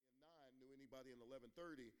everybody in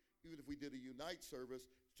 11:30, even if we did a Unite service,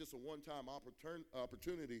 it's just a one-time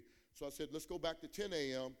opportunity. So I said, let's go back to 10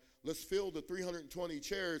 a.m. Let's fill the 320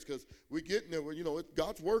 chairs because we're getting there.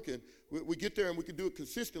 God's working. We get there and we can do it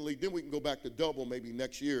consistently. Then we can go back to double maybe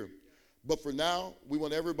next year. But for now, we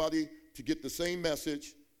want everybody to get the same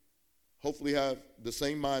message, hopefully have the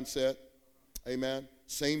same mindset, amen,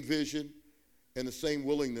 same vision, and the same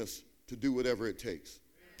willingness to do whatever it takes.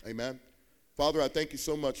 Amen. Father, I thank you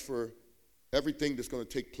so much for everything that's going to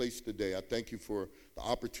take place today. I thank you for the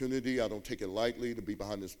opportunity. I don't take it lightly to be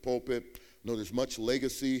behind this pulpit. I know there's much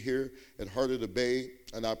legacy here at Heart of the Bay,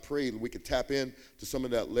 and I pray that we could tap in to some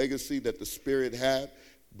of that legacy that the Spirit had.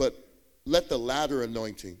 But let the latter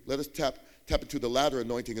anointing, let us tap into the latter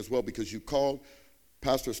anointing as well, because you called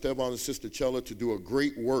Pastor Esteban and Sister Chella to do a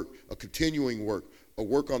great work, a continuing work, a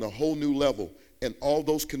work on a whole new level, and all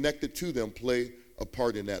those connected to them play a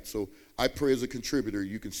part in that. So I pray as a contributor,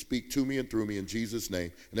 you can speak to me and through me in Jesus'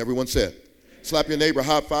 name. And everyone said, slap your neighbor,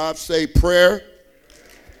 high five, say prayer,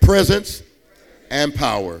 presence, and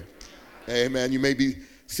power. Amen. You may be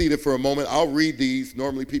seated for a moment. I'll read these.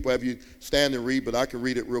 Normally people have you stand and read, but I can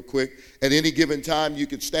read it real quick. At any given time, you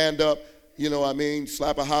can stand up,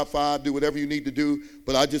 slap a high five, do whatever you need to do.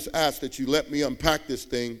 But I just ask that you let me unpack this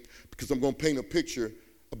thing, because I'm going to paint a picture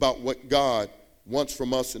about what God wants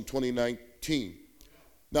from us in 2019.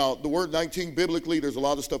 Now, the word 19 biblically, there's a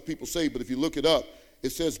lot of stuff people say, but if you look it up,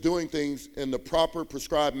 it says doing things in the proper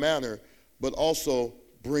prescribed manner, but also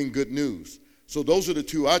bring good news. So those are the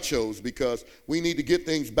two I chose, because we need to get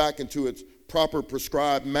things back into its proper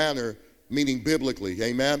prescribed manner, meaning biblically,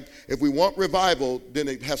 amen? If we want revival, then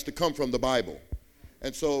it has to come from the Bible.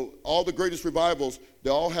 And so all the greatest revivals, they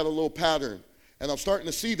all had a little pattern. And I'm starting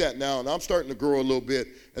to see that now, and I'm starting to grow a little bit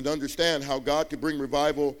and understand how God can bring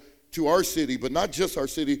revival to our city, but not just our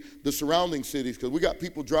city, the surrounding cities, because we got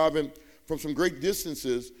people driving from some great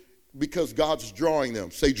distances because God's drawing them.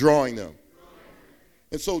 Say drawing them.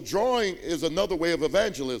 And so drawing is another way of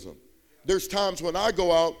evangelism. There's times when I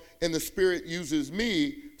go out and the Spirit uses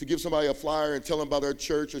me to give somebody a flyer and tell them about our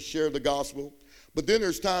church or share the gospel. But then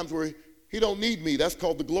there's times where he don't need me. That's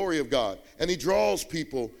called the glory of God. And he draws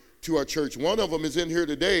people to our church. One of them is in here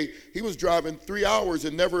today. He was driving 3 hours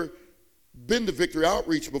and never been to Victory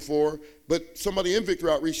Outreach before, but somebody in Victory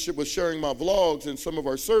Outreach was sharing my vlogs and some of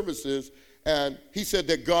our services, and he said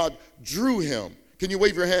that God drew him. Can you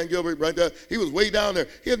wave your hand, Gilbert, right there? He was way down there.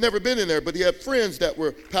 He had never been in there, but he had friends that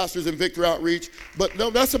were pastors in Victory Outreach. But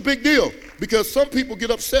no, that's a big deal, because some people get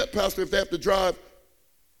upset, Pastor, if they have to drive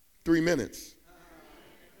 3 minutes.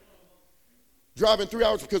 Driving 3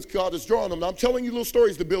 hours because God is drawing them. Now, I'm telling you little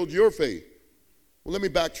stories to build your faith. Well, let me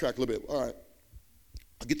backtrack a little bit. All right.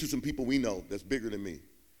 I'll get to some people we know that's bigger than me.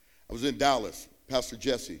 I was in Dallas, Pastor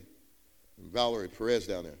Jesse and Valerie Perez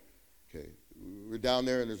down there. Okay, we're down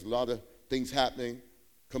there and there's a lot of things happening.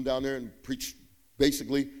 Come down there and preach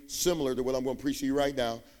basically similar to what I'm going to preach to you right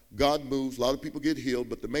now. God moves, a lot of people get healed,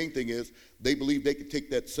 but the main thing is they believe they can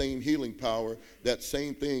take that same healing power, that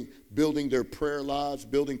same thing, building their prayer lives,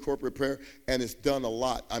 building corporate prayer, and it's done a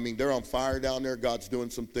lot. I mean, they're on fire down there. God's doing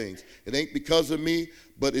some things. It ain't because of me,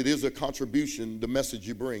 but it is a contribution, the message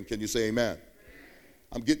you bring. Can you say amen?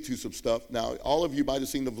 I'm getting to some stuff. Now, all of you might have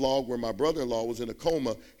seen the vlog where my brother-in-law was in a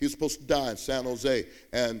coma. He was supposed to die in San Jose.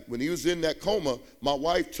 And when he was in that coma, my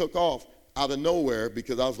wife took off out of nowhere,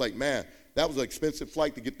 because I was like, man, that was an expensive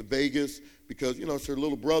flight to get to Vegas, because, it's her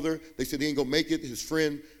little brother. They said he ain't going to make it. His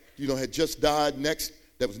friend, had just died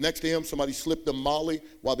that was next to him. Somebody slipped them Molly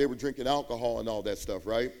while they were drinking alcohol and all that stuff,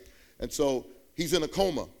 right? And so he's in a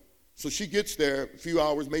coma. So she gets there a few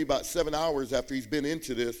hours, maybe about 7 hours after he's been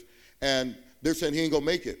into this, and they're saying he ain't going to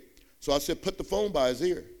make it. So I said, put the phone by his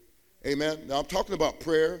ear. Amen. Now, I'm talking about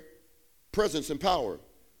prayer, presence, and power.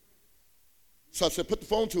 So I said, put the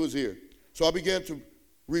phone to his ear. So I began to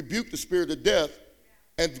rebuke the spirit of death,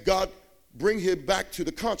 and God bring him back to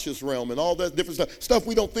the conscious realm and all that different stuff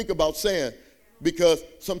we don't think about saying, because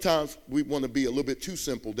sometimes we want to be a little bit too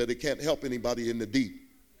simple that it can't help anybody in the deep.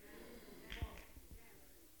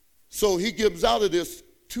 So he gives out of this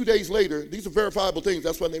 2 days later. These are verifiable things.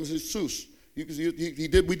 That's why his name is Jesus. We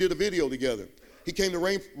did a video together. He came to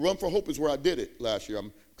Run for Hope is where I did it last year.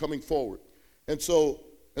 I'm coming forward. And so,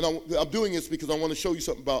 I'm doing this because I want to show you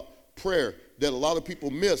something about prayer that a lot of people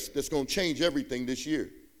miss that's going to change everything this year.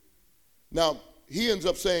 Now, he ends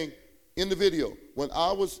up saying in the video, when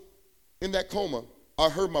I was in that coma, I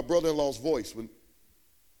heard my brother-in-law's voice. He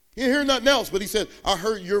didn't hear nothing else, but he said, I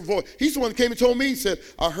heard your voice. He's the one that came and told me, he said,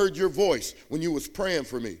 I heard your voice when you was praying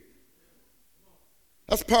for me.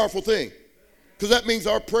 That's a powerful thing, because that means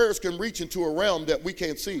our prayers can reach into a realm that we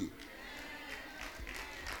can't see.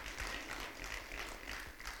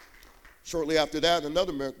 Shortly after that,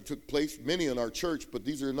 another miracle took place, many in our church, but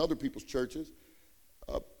these are in other people's churches.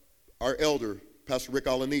 Our elder, Pastor Rick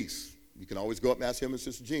Alanis, you can always go up and ask him and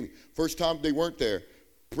Sister Jeannie. First time they weren't there,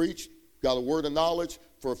 preached, got a word of knowledge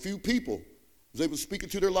for a few people, was able to speak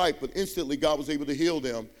into their life, but instantly God was able to heal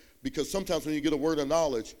them, because sometimes when you get a word of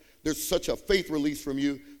knowledge, there's such a faith release from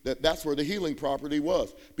you that's where the healing property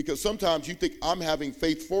was. Because sometimes you think I'm having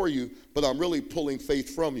faith for you, but I'm really pulling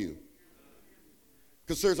faith from you.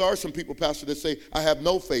 Because there are some people, Pastor, that say, I have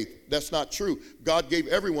no faith. That's not true. God gave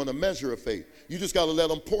everyone a measure of faith. You just got to let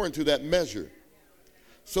them pour into that measure.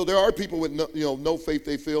 So there are people with no faith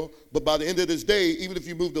they feel, but by the end of this day, even if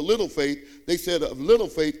you moved a little faith, they said a little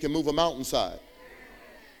faith can move a mountainside.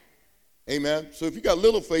 Amen. So if you got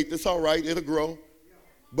little faith, it's all right. It'll grow.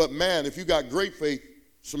 But man, if you got great faith,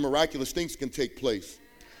 some miraculous things can take place.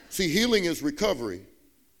 See, healing is recovery.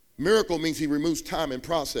 Miracle means he removes time and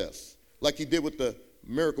process, like he did with the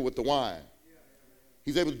miracle with the wine.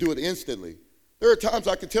 He's able to do it instantly. There are times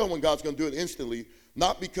I can tell when God's going to do it instantly,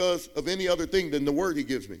 not because of any other thing than the word he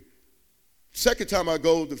gives me. Second time I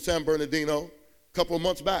go to San Bernardino, a couple of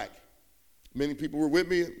months back. Many people were with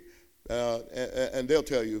me, and they'll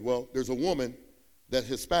tell you, well, there's a woman that's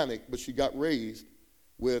Hispanic, but she got raised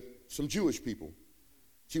with some Jewish people.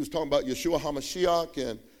 She was talking about Yeshua HaMashiach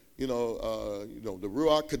and, the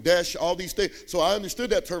Ruach Kadesh, all these things. So I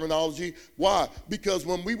understood that terminology. Why? Because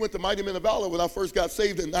when we went to Mighty Men of Valor, when I first got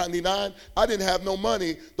saved in 99, I didn't have no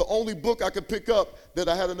money. The only book I could pick up that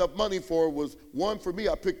I had enough money for was one for me.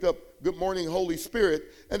 I picked up Good Morning, Holy Spirit.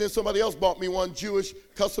 And then somebody else bought me one, Jewish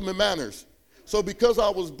Custom and Manners. So because I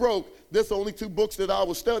was broke, that's the only two books that I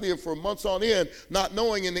was studying for months on end, not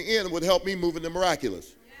knowing in the end would help me move in the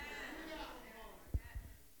miraculous.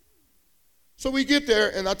 So we get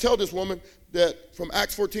there, and I tell this woman that from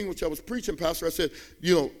Acts 14, which I was preaching, Pastor, I said,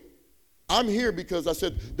 I'm here because I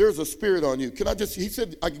said, there's a spirit on you. He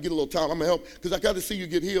said, I can get a little time. I'm going to help because I got to see you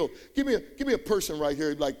get healed. Give me a person right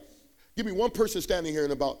here. Give me one person standing here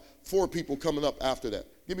and about 4 people coming up after that.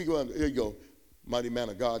 Here you go. Mighty man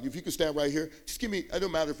of God. If you could stand right here, just give me, it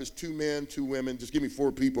don't matter if it's 2 men, 2 women, just give me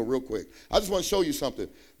 4 people real quick. I just want to show you something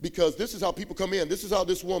because this is how people come in. This is how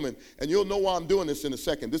this woman, and you'll know why I'm doing this in a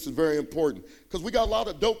second. This is very important because we got a lot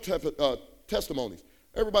of dope testimonies.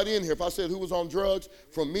 Everybody in here, if I said who was on drugs,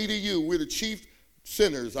 from me to you, we're the chief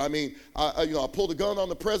sinners. I mean, I pulled a gun on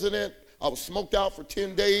the president. I was smoked out for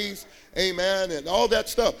 10 days, amen, and all that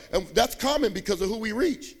stuff. And that's common because of who we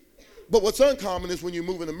reach. But what's uncommon is when you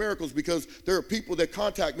move into miracles because there are people that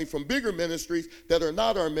contact me from bigger ministries that are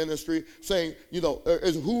not our ministry saying,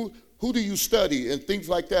 who do you study and things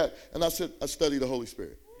like that. And I said, I study the Holy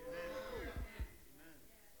Spirit.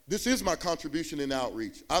 This is my contribution in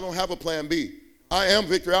outreach. I don't have a plan B. I am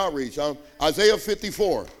Victory Outreach. I'm Isaiah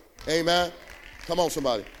 54. Amen. Come on,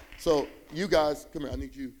 somebody. So you guys, come here. I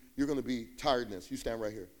need you. You're going to be tiredness. You stand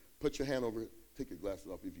right here. Put your hand over it. Take your glasses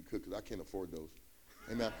off if you could because I can't afford those.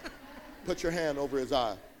 Amen. Put your hand over his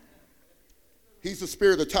eye. He's the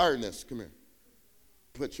spirit of tiredness. Come here.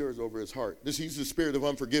 Put yours over his heart. He's the spirit of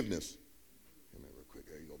unforgiveness. Come here real quick.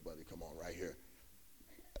 There you go, buddy. Come on, right here.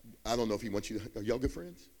 I don't know if he wants you to. Are y'all good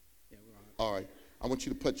friends? Yeah, we're all right. I want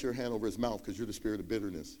you to put your hand over his mouth because you're the spirit of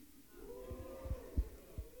bitterness.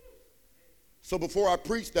 So before I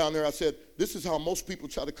preached down there, I said, this is how most people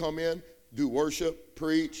try to come in, do worship,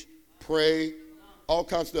 preach, pray, all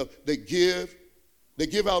kinds of stuff. They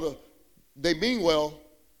give out they mean well,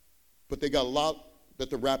 but they got a lot that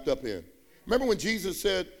they're wrapped up in. Remember when Jesus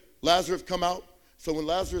said, Lazarus, come out? So when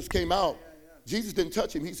Lazarus came out, Jesus didn't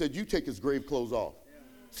touch him. He said, you take his grave clothes off.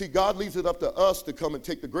 See, God leaves it up to us to come and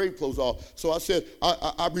take the grave clothes off. So I said,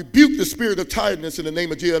 I rebuke the spirit of tiredness in the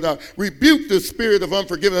name of Jesus. I rebuke the spirit of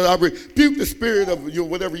unforgiveness. I rebuke the spirit of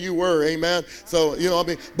whatever you were, amen? So,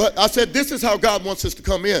 but I said, this is how God wants us to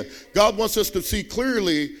come in. God wants us to see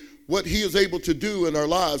clearly what he is able to do in our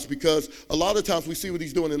lives because a lot of times we see what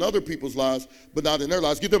he's doing in other people's lives, but not in their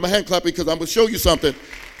lives. Give them a hand clap because I'm going to show you something.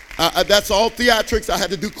 That's all theatrics. I had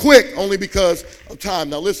to do quick only because of time.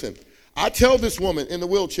 Now listen. I tell this woman in the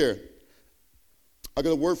wheelchair, I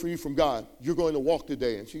got a word for you from God. You're going to walk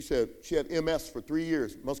today. And she said she had MS for 3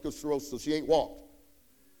 years, muscular sclerosis, so she ain't walked.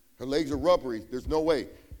 Her legs are rubbery. There's no way.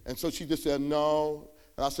 And so she just said, no.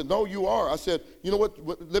 And I said, no, you are. I said, you know what?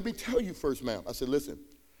 Let me tell you first, ma'am. I said, listen,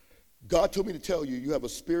 God told me to tell you, you have a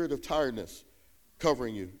spirit of tiredness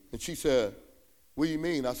covering you. And she said, what do you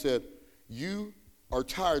mean? I said, you are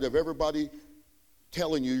tired of everybody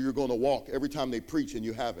telling you you're going to walk every time they preach and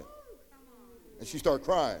you haven't. And she started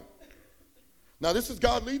crying. Now, this is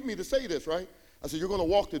God leading me to say this, right? I said, you're going to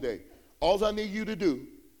walk today. All I need you to do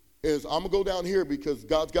is I'm going to go down here because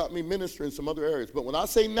God's got me ministering in some other areas. But when I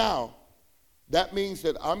say now, That means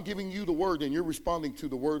that I'm giving you the word and you're responding to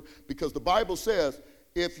the word, because the Bible says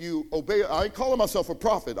if you obey, I ain't calling myself a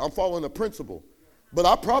prophet. I'm following a principle. But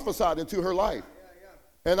I prophesied into her life.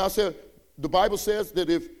 And I said, the Bible says that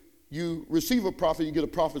if you receive a prophet, you get a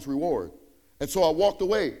prophet's reward. And so I walked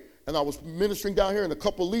away. And I was ministering down here, and a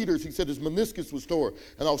couple leaders, he said his meniscus was tore.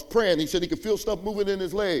 And I was praying. He said he could feel stuff moving in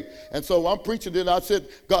his leg. And so I'm preaching, and I said,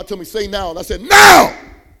 God told me, say now. And I said, now!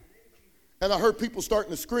 And I heard people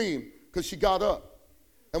starting to scream because she got up.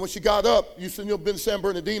 And when she got up, you've been to San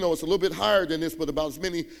Bernardino. It's a little bit higher than this, but about as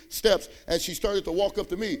many steps. And she started to walk up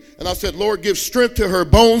to me. And I said, Lord, give strength to her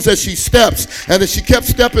bones as she steps. And as she kept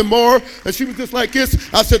stepping more, and she was just like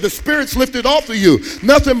this, I said, the Spirit's lifted off of you.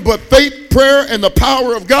 Nothing but faith, prayer, and the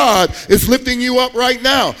power of God is lifting you up right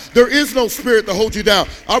now. There is no spirit to hold you down.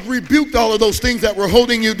 I've rebuked all of those things that were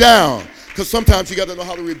holding you down. Because sometimes you got to know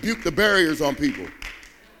how to rebuke the barriers on people.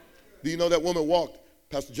 Do you know that woman walked?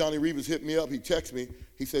 Pastor Johnny Rivas hit me up. He texted me.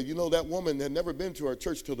 He said, you know, that woman had never been to our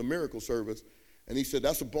church till the miracle service. And he said,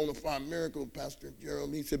 that's a bona fide miracle, Pastor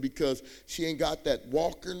Gerald. He said, because she ain't got that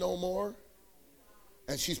walker no more.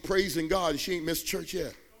 And she's praising God. And she ain't missed church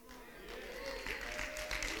yet.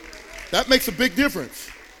 That makes a big difference.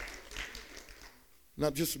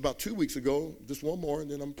 Not just about 2 weeks ago, just one more,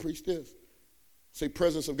 and then I'm going to preach this. Say,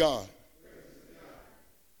 presence of God.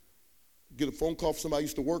 Get a phone call from somebody I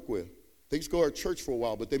used to work with. They used to go to our church for a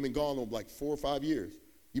while, but they've been gone like 4 or 5 years.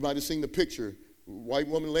 You might have seen the picture. White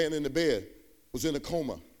woman laying in the bed, was in a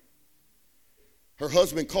coma. Her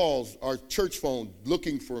husband calls our church phone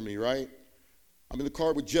looking for me, right? I'm in the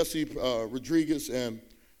car with Jesse Rodriguez, and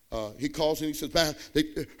he calls and he says, man,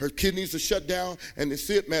 her kidneys are shut down, and that's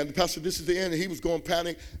it, man. Pastor, this is the end. And he was going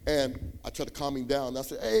panic, and I tried to calm him down. And I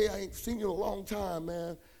said, hey, I ain't seen you in a long time,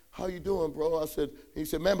 man. How you doing, bro? I said, he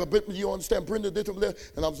said, man, but you understand, Brenda did something there.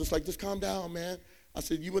 And I was just like, just calm down, man. I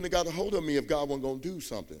said, you wouldn't have got a hold of me if God wasn't going to do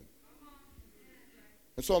something.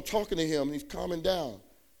 And so I'm talking to him, and he's calming down.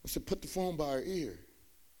 I said, put the phone by her ear.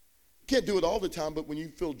 You can't do it all the time, but when you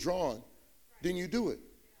feel drawn, then you do it.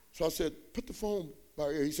 So I said, put the phone by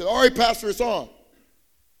her ear. He said, all right, Pastor, it's on.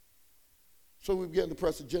 So we began to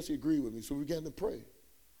press, and Jesse agreed with me. So we began to pray.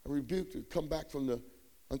 I rebuked her, come back from the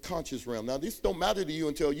unconscious realm. Now, this don't matter to you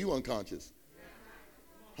until you unconscious.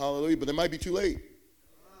 Hallelujah, but it might be too late.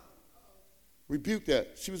 Rebuke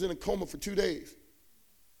that. She was in a coma for 2 days.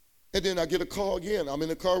 And then I get a call again. I'm in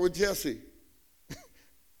the car with Jesse.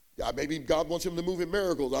 Maybe God wants him to move in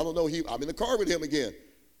miracles. I don't know. I'm in the car with him again.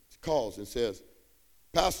 He calls and says,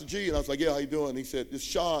 Pastor G. And I was like, yeah, how you doing? He said, it's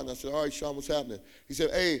Sean. I said, all right, Sean, what's happening? He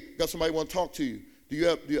said, hey, got somebody want to talk to you. Do you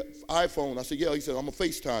have the iPhone? I said, yeah. He said, I'm going to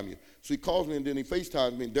FaceTime you. So he calls me, and then he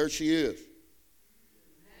FaceTimes me, and there she is.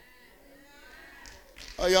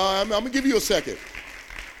 I'm going to give you a second.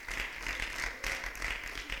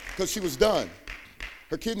 Because she was done.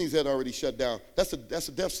 Her kidneys had already shut down. That's a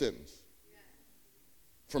death sentence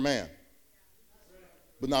for man,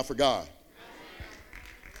 but not for God.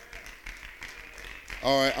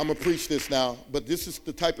 All right, I'm going to preach this now, but this is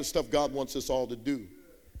the type of stuff God wants us all to do.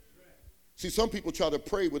 See, some people try to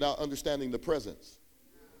pray without understanding the presence.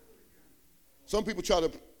 Some people try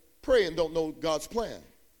to pray and don't know God's plan,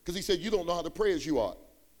 because he said you don't know how to pray as you ought.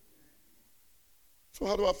 So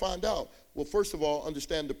how do I find out? Well, first of all,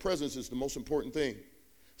 understand the presence is the most important thing.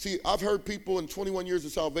 See, I've heard people in 21 years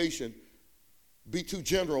of salvation be too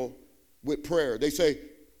general with prayer. They say,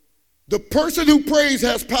 the person who prays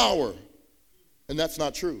has power. And that's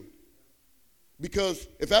not true. Because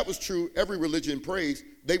if that was true, every religion prays,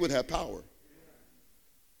 they would have power.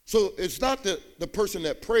 So it's not that the person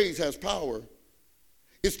that prays has power.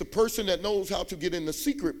 It's the person that knows how to get in the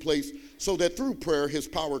secret place so that through prayer, his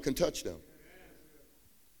power can touch them.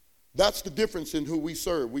 That's the difference in who we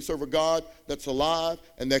serve. We serve a God that's alive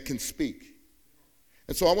and that can speak.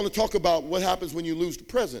 And so I want to talk about what happens when you lose the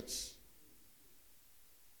presence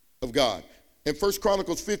of God. In 1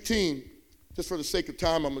 Chronicles 15, just for the sake of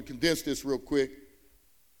time, I'm going to condense this real quick.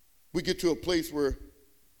 We get to a place where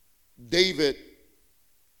David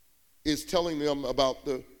is telling them about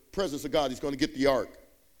the presence of God. He's going to get the ark.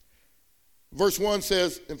 Verse 1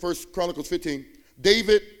 says in 1 Chronicles 15,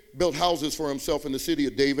 David built houses for himself in the city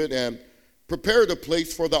of David and prepared a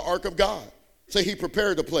place for the ark of God. Say he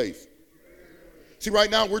prepared a place. See,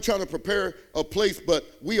 right now we're trying to prepare a place, but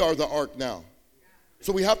we are the ark now.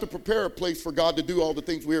 So we have to prepare a place for God to do all the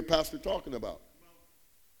things we hear Pastor talking about.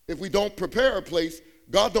 If we don't prepare a place,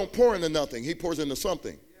 God don't pour into nothing. He pours into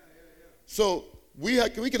something. So we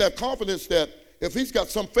can have confidence that if he's got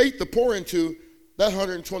some faith to pour into, that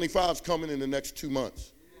 125 is coming in the next 2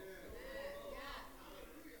 months.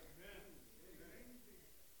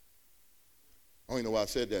 don't even know why I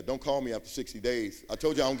said that. Don't call me after 60 days. I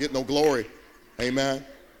told you I don't get no glory. Amen.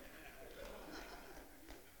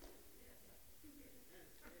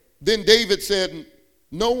 Then David said,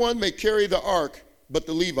 no one may carry the ark but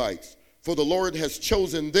the Levites, for the Lord has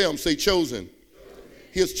chosen them. Say chosen.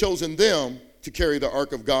 He has chosen them to carry the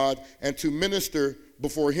ark of God and to minister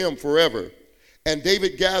before him forever. And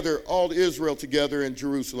David gathered all Israel together in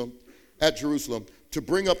Jerusalem, to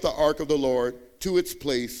bring up the ark of the Lord to its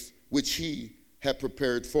place which he had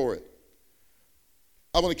prepared for it.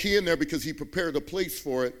 I want to key in there because he prepared a place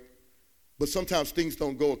for it, but sometimes things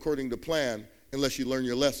don't go according to plan unless you learn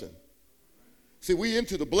your lesson. See, we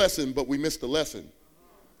into the blessing, but we miss the lesson.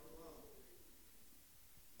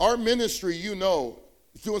 Our ministry, you know,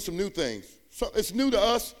 is doing some new things. So it's new to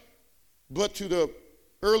us, but to the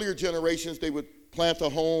earlier generations, they would plant a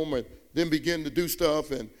home and then begin to do stuff.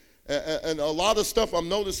 And a lot of stuff I'm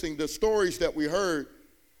noticing, the stories that we heard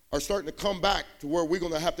are starting to come back to where we're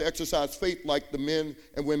going to have to exercise faith like the men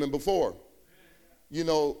and women before. You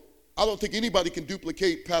know, I don't think anybody can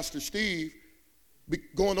duplicate Pastor Steve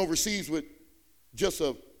going overseas with just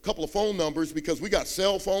a couple of phone numbers, because we got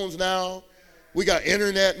cell phones now. We got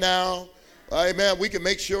internet now. Amen. We can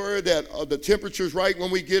make sure that the temperature's right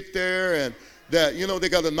when we get there, and that, you know, they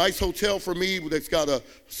got a nice hotel for me that's got a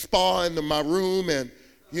spa in my room, and,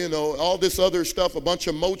 you know, all this other stuff, a bunch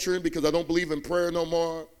of Motrin, because I don't believe in prayer no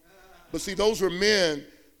more. But see, those were men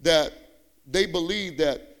that they believed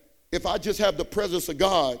that if I just have the presence of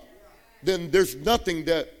God, then there's nothing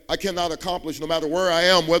that I cannot accomplish no matter where I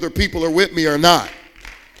am, whether people are with me or not.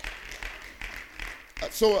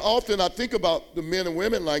 So often I think about the men and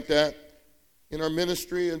women like that in our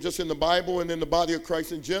ministry and just in the Bible and in the body of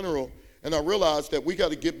Christ in general. And I realize that we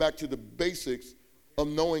got to get back to the basics of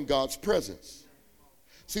knowing God's presence.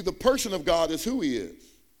 See, the person of God is who he is.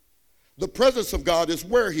 The presence of God is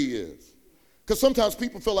where he is. Because sometimes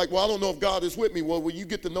people feel like, well, I don't know if God is with me. Well, when you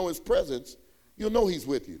get to know his presence, you'll know he's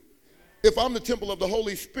with you. If I'm the temple of the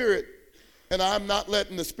Holy Spirit and I'm not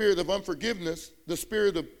letting the spirit of unforgiveness, the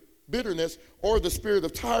spirit of bitterness, or the spirit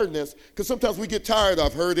of tiredness, because sometimes we get tired,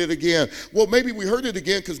 I've heard it again. Well, maybe we heard it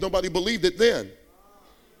again because nobody believed it then.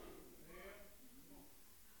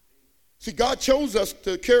 See, God chose us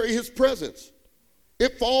to carry his presence.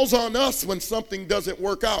 It falls on us when something doesn't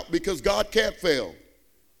work out, because God can't fail,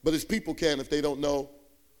 but his people can if they don't know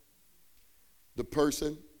the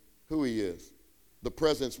person, who he is, the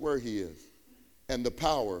presence, where he is, and the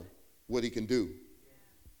power, what he can do.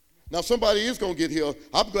 Now, somebody is going to get healed.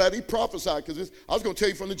 I'm glad he prophesied, because I was going to tell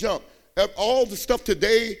you from the jump. All the stuff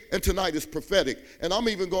today and tonight is prophetic. And I'm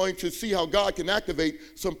even going to see how God can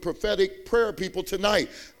activate some prophetic prayer people tonight.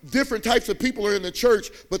 Different types of people are in the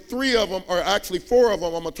church, but four of them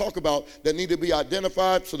I'm going to talk about that need to be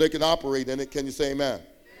identified so they can operate in it. Can you say amen? Amen.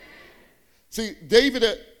 See, David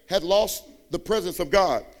had lost the presence of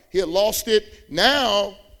God. He had lost it.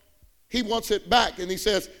 Now he wants it back. And he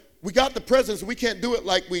says, we got the presence. We can't do it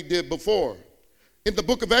like we did before. In the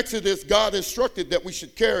book of Exodus, God instructed that we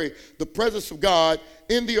should carry the presence of God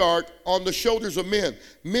in the ark on the shoulders of men.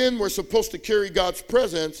 Men were supposed to carry God's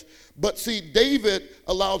presence, but see, David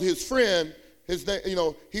allowed his friend, his name,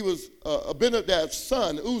 he was Abinadab's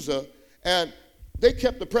son, Uzzah, and they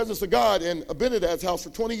kept the presence of God in Abinadab's house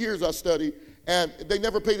for 20 years, I studied, and they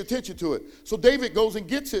never paid attention to it. So David goes and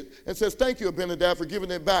gets it and says, thank you, Abinadab, for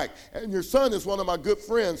giving it back. And your son is one of my good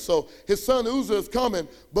friends. So his son Uzzah is coming,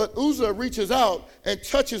 but Uzzah reaches out and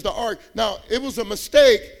touches the ark. Now, it was a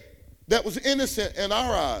mistake that was innocent in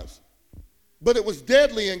our eyes, but it was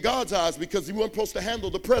deadly in God's eyes, because he wasn't supposed to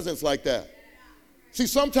handle the presence like that. See,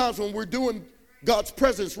 sometimes when we're doing God's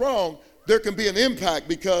presence wrong, there can be an impact,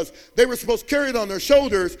 because they were supposed to carry it on their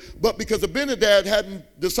shoulders, but because Abinadab hadn't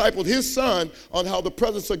discipled his son on how the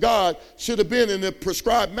presence of God should have been in the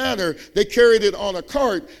prescribed manner, they carried it on a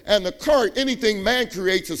cart, and the cart, anything man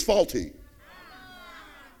creates is faulty.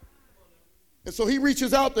 And so he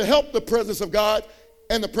reaches out to help the presence of God,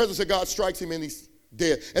 and the presence of God strikes him and he's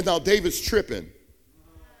dead. And now David's tripping.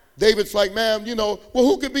 David's like, man, well,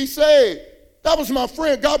 who could be saved? That was my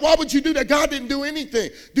friend. God, why would you do that? God didn't do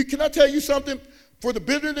anything. Can I tell you something? For the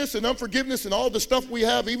bitterness and unforgiveness and all the stuff we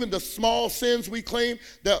have, even the small sins we claim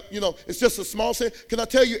that, it's just a small sin. Can I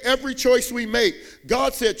tell you, every choice we make,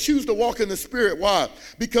 God said, choose to walk in the Spirit. Why?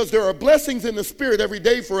 Because there are blessings in the Spirit every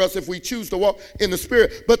day for us if we choose to walk in the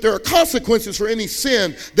Spirit. But there are consequences for any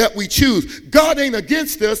sin that we choose. God ain't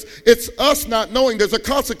against us. It's us not knowing there's a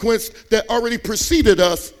consequence that already preceded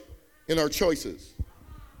us in our choices.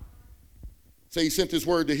 Say, he sent his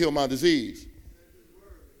word to heal my disease.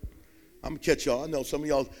 I'm going to catch y'all. I know some of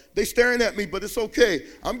y'all, they staring at me, but it's okay.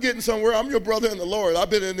 I'm getting somewhere. I'm your brother in the Lord. I've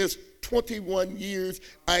been in this 21 years.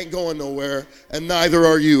 I ain't going nowhere, and neither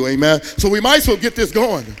are you, amen? So we might as well get this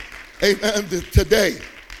going, amen, today.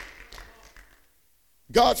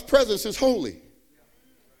 God's presence is holy.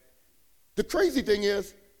 The crazy thing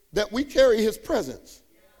is that we carry his presence.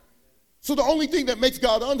 So the only thing that makes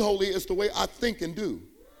God unholy is the way I think and do.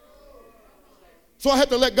 So I had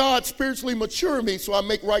to let God spiritually mature me so I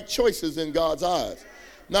make right choices in God's eyes.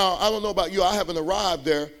 Now, I don't know about you. I haven't arrived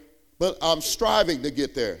there, but I'm striving to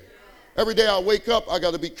get there. Every day I wake up, I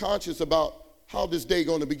got to be conscious about how this day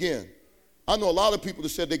going to begin. I know a lot of people that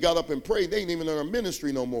said they got up and prayed. They ain't even in our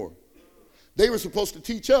ministry no more. They were supposed to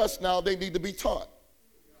teach us. Now they need to be taught.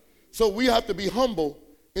 So we have to be humble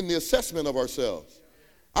in the assessment of ourselves.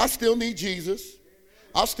 I still need Jesus.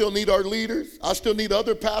 I still need our leaders. I still need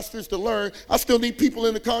other pastors to learn. I still need people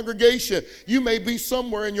in the congregation. You may be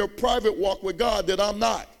somewhere in your private walk with God that I'm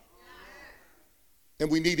not.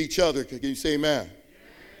 And we need each other. Can you say amen?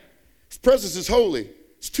 His presence is holy.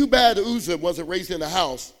 It's too bad Uzzah wasn't raised in a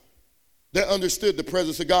house that understood the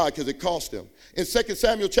presence of God, because it cost him. In 2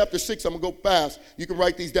 Samuel chapter 6, I'm going to go fast. You can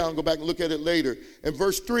write these down, go back and look at it later. In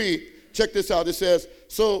verse 3, check this out. It says,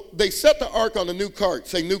 so they set the ark on a new cart.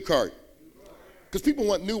 Say new cart. Because people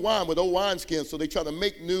want new wine with old wineskins, so they try to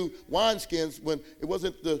make new wineskins when it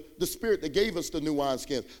wasn't the Spirit that gave us the new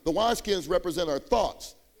wineskins. The wineskins represent our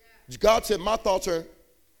thoughts. God said, my thoughts are.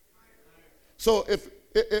 So if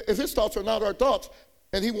his thoughts are not our thoughts,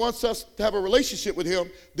 and he wants us to have a relationship with him,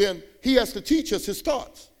 then he has to teach us his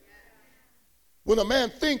thoughts. When a man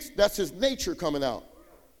thinks, that's his nature coming out.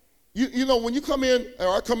 You know, when you come in,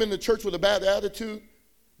 or I come into church with a bad attitude,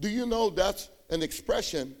 do you know that's an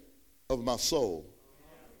expression of my soul?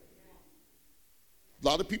 A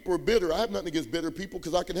lot of people are bitter. I have nothing against bitter people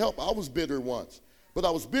because I can help. I was bitter once. But I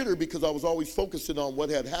was bitter because I was always focusing on what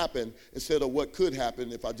had happened instead of what could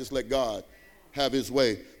happen if I just let God have his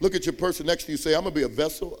way. Look at your person next to you. Say, I'm going to be a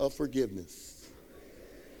vessel of forgiveness.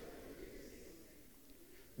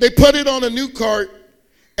 They put it on a new cart,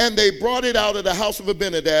 and they brought it out of the house of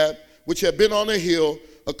Abinadab, which had been on a hill,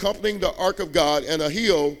 accompanying the ark of God, and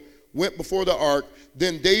Ahio went before the ark.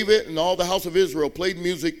 Then David and all the house of Israel played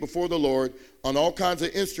music before the Lord on all kinds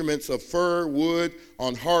of instruments of fir, wood,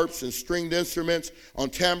 on harps and stringed instruments, on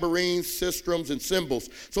tambourines, sistrums, and cymbals.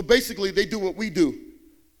 So basically, they do what we do,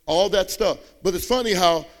 all that stuff. But it's funny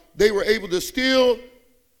how they were able to still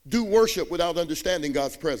do worship without understanding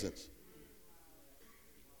God's presence.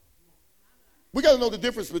 We got to know the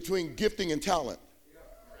difference between gifting and talent.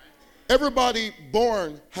 Everybody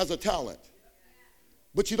born has a talent.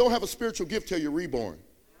 But you don't have a spiritual gift till you're reborn.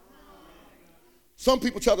 Some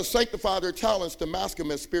people try to sanctify their talents to mask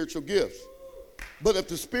them as spiritual gifts. But if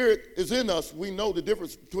the Spirit is in us, we know the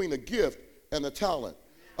difference between a gift and a talent.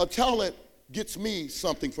 A talent gets me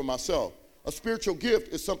something for myself. A spiritual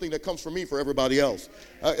gift is something that comes from me for everybody else.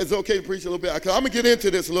 It's okay to preach a little bit. I'm going to get into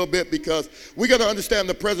this a little bit because we got to understand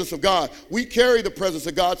the presence of God. We carry the presence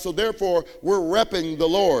of God, so therefore we're repping the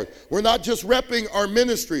Lord. We're not just repping our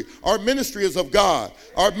ministry. Our ministry is of God.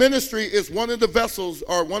 Our ministry is one of the vessels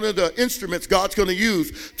or one of the instruments God's going to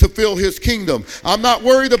use to fill his kingdom. I'm not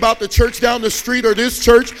worried about the church down the street or this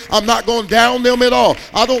church. I'm not going down them at all.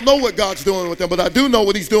 I don't know what God's doing with them, but I do know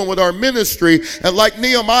what he's doing with our ministry. And like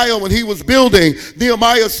Nehemiah, when he was building,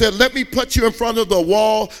 Nehemiah said, let me put you in front of the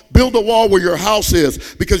wall, build a wall where your house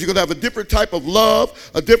is, because you're going to have a different type of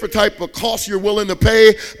love, a different type of cost you're willing to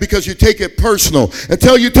pay because you take it personal.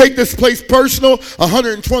 Until you take this place personal,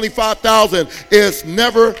 125,000 is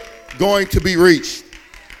never going to be reached.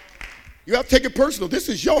 You have to take it personal. This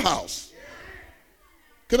is your house.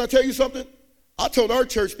 Can I tell you something? I told our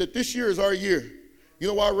church that this year is our year. You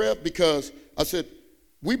know why, Rev? Because I said,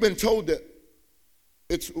 we've been told that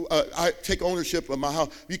I take ownership of my house.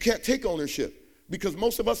 You can't take ownership because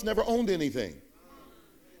most of us never owned anything.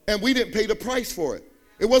 And we didn't pay the price for it.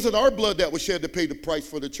 It wasn't our blood that was shed to pay the price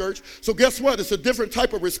for the church. So guess what? It's a different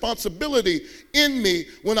type of responsibility in me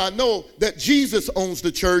when I know that Jesus owns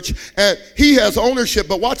the church and he has ownership.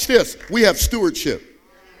 But watch this. We have stewardship.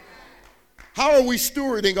 How are we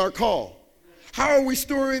stewarding our call? How are we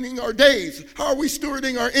stewarding our days? How are we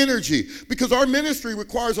stewarding our energy? Because our ministry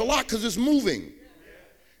requires a lot because it's moving.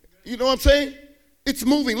 You know what I'm saying? It's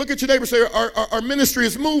moving. Look at your neighbor and say, our ministry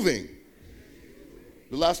is moving.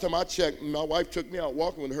 The last time I checked, my wife took me out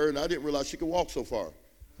walking with her, and I didn't realize she could walk so far.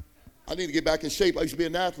 I need to get back in shape. I used to be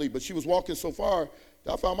an athlete, but she was walking so far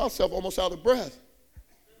that I found myself almost out of breath.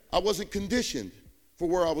 I wasn't conditioned for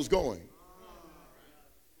where I was going.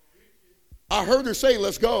 I heard her say,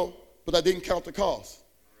 let's go, but I didn't count the cost.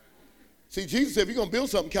 See, Jesus said, if you're going to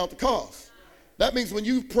build something, count the cost. That means when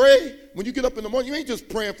you pray, when you get up in the morning, you ain't just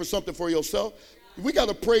praying for something for yourself. We got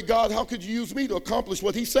to pray, God, how could you use me to accomplish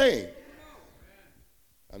what he's saying?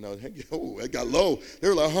 I know, oh, it got low. They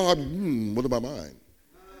were like, what about mine?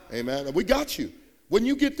 Amen. We got you. When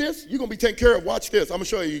you get this, you're going to be taken care of. Watch this. I'm going to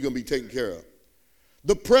show you you're going to be taken care of.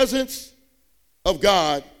 The presence of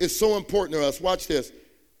God is so important to us. Watch this.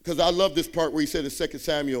 Because I love this part where he said in 2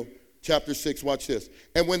 Samuel chapter 6, watch this.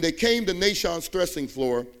 And when they came to Nashon's threshing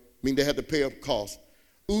floor, they had to pay a cost,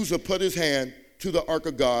 Uzzah put his hand to the ark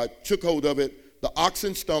of God, took hold of it. The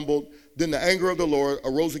oxen stumbled. Then the anger of the Lord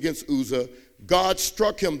arose against Uzzah. God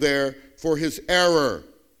struck him there for his error.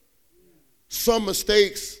 Some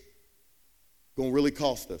mistakes going to really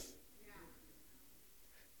cost us.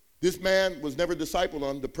 This man was never discipled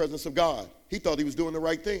on the presence of God. He thought he was doing the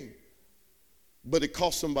right thing. But it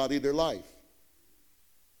cost somebody their life.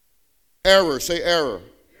 Error, say error.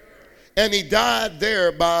 And he died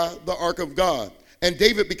there by the ark of God. And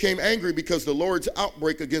David became angry because the Lord's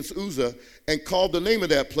outbreak against Uzzah and called the name of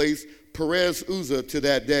that place Perez Uzzah to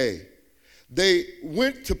that day. They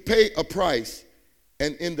went to pay a price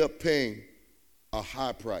and end up paying a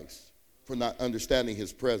high price for not understanding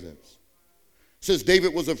his presence. It says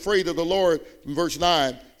David was afraid of the Lord in verse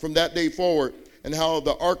 9 from that day forward, and how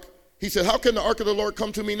the ark, he said, how can the ark of the Lord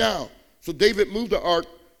come to me now? So David moved the ark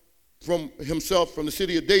from himself from the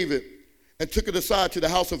city of David and took it aside to the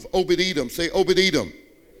house of Obed-Edom. Say Obed-Edom.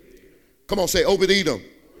 Come on, say Obed-Edom.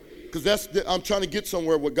 Because I'm trying to get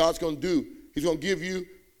somewhere what God's going to do. He's going to give you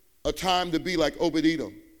a time to be like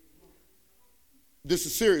Obed-Edom. This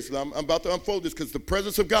is serious. I'm about to unfold this because the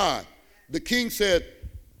presence of God. The king said,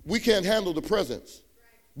 we can't handle the presence.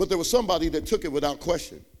 But there was somebody that took it without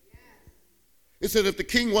question. It said, if the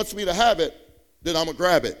king wants me to have it, then I'm going to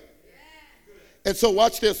grab it. And so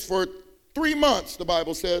watch this. For 3 months, the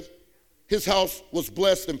Bible says, his house was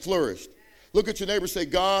blessed and flourished. Look at your neighbor, say,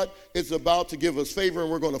 God is about to give us favor and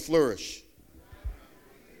we're going to flourish.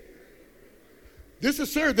 This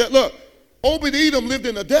is serious. That look, Obed-Edom lived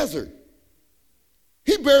in a desert.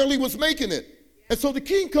 He barely was making it. And so the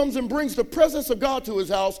king comes and brings the presence of God to his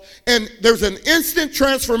house, and there's an instant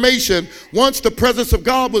transformation. Once the presence of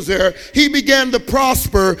God was there, he began to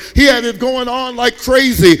prosper. He had it going on like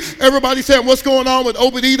crazy. Everybody saying, what's going on with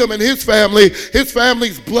Obed-Edom and his family? His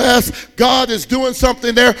family's blessed. God is doing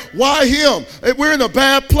something there. Why him? We're in a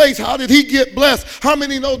bad place. How did he get blessed? How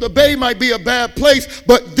many know the Bay might be a bad place,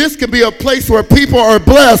 but this can be a place where people are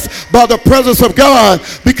blessed by the presence of God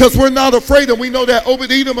because we're not afraid, and we know that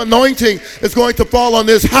Obed-Edom anointing is going to fall on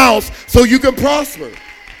this house so you can prosper.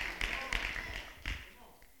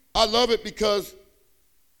 I love it because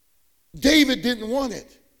David didn't want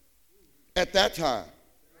it at that time.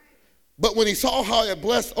 But when he saw how it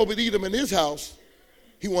blessed Obed-Edom in his house,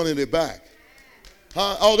 he wanted it back.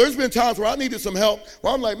 Oh, there's been times where I needed some help,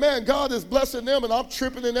 where I'm like, man, God is blessing them, and I'm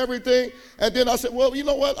tripping and everything. And then I said, well, you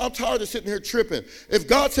know what? I'm tired of sitting here tripping. If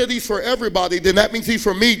God said he's for everybody, then that means he's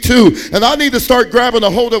for me too. And I need to start grabbing a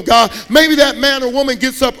hold of God. Maybe that man or woman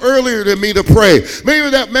gets up earlier than me to pray. Maybe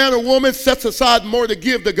that man or woman sets aside more to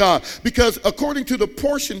give to God. Because according to the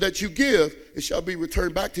portion that you give, it shall be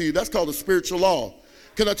returned back to you. That's called a spiritual law.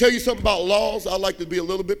 Can I tell you something about laws? I like to be a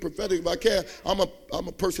little bit prophetic if I can. I'm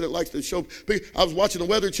a person that likes to show. I was watching the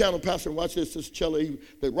Weather Channel, Pastor, and watch this. This Chile,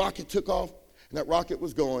 the rocket took off, and that rocket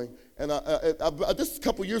was going. And this is a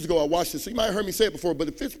couple years ago I watched this. So you might have heard me say it before, but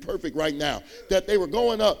it fits perfect right now. That they were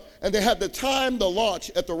going up, and they had to time the launch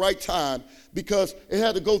at the right time because it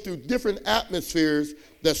had to go through different atmospheres,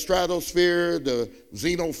 the stratosphere, the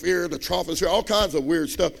xenosphere, the troposphere, all kinds of weird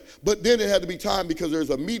stuff. But then it had to be timed because there's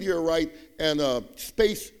a meteorite and a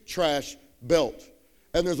space trash belt.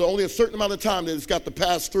 And there's only a certain amount of time that it's got to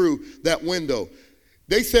pass through that window.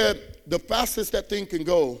 They said the fastest that thing can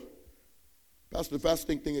go, the fastest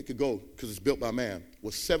thing it could go, because it's built by man,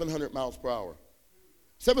 was 700 miles per hour.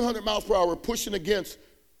 700 miles per hour pushing against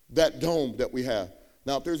that dome that we have.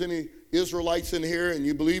 Now, if there's any Israelites in here and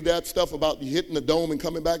you believe that stuff about hitting the dome and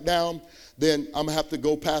coming back down, then I'm going to have to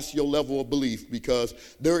go past your level of belief because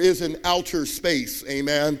there is an outer space,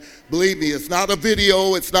 amen? Believe me, it's not a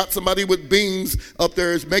video. It's not somebody with beams up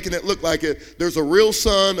there is making it look like it. There's a real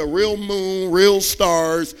sun, a real moon, real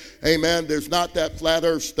stars, amen? There's not that flat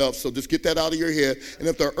earth stuff, so just get that out of your head. And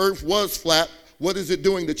if the earth was flat, what is it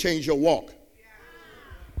doing to change your walk?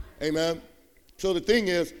 Amen? So the thing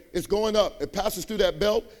is, it's going up. It passes through that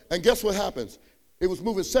belt, and guess what happens? It was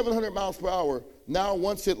moving 700 miles per hour. Now,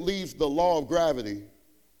 once it leaves the law of gravity,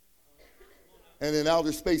 and in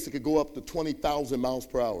outer space, it could go up to 20,000 miles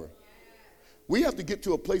per hour. We have to get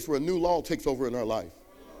to a place where a new law takes over in our life.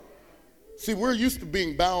 See, we're used to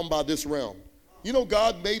being bound by this realm. You know,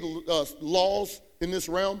 God made laws in this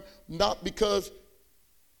realm not because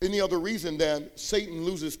any other reason than Satan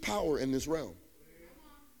loses power in this realm.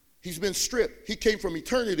 He's been stripped. He came from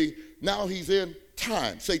eternity. Now he's in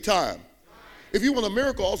time. Say time. If you want a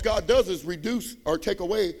miracle, all God does is reduce or take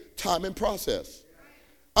away time and process.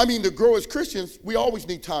 I mean, to grow as Christians, we always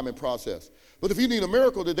need time and process. But if you need a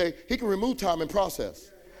miracle today, he can remove time and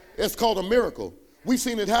process. It's called a miracle. We've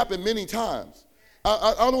seen it happen many times.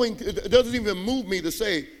 It doesn't even move me to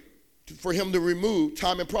say for him to remove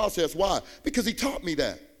time and process. Why? Because he taught me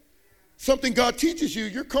that. Something God teaches you,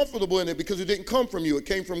 you're comfortable in it because it didn't come from you. It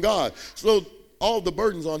came from God. So all the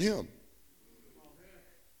burden's on him.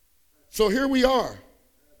 So here we are.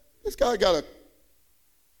 This guy got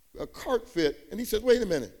a cart fit, and he said, wait a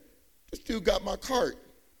minute. This dude got my cart.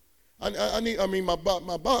 My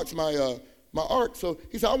box, my ark. So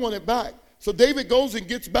he said, I want it back. So David goes and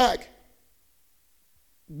gets back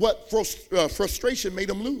what frustration made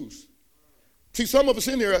him lose. See, some of us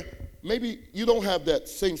in there, maybe you don't have that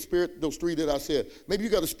same spirit, those three that I said. Maybe you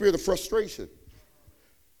got a spirit of frustration.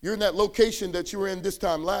 You're in that location that you were in this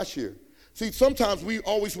time last year. See, sometimes we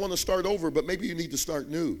always want to start over, but maybe you need to start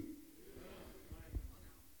new.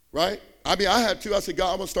 Right? I mean, I had to. I said,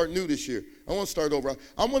 God, I want to start new this year. I want to start over.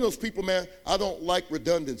 I'm one of those people, man, I don't like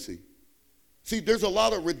redundancy. See, there's a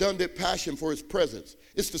lot of redundant passion for his presence.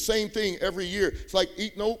 It's the same thing every year. It's like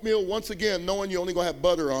eating oatmeal once again, knowing you're only going to have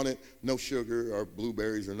butter on it, no sugar or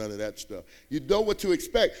blueberries or none of that stuff. You know what to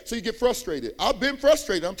expect, so you get frustrated. I've been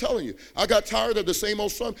frustrated, I'm telling you. I got tired of the same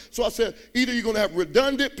old song. So I said, either you're going to have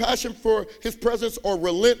redundant passion for his presence or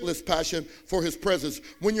relentless passion for his presence.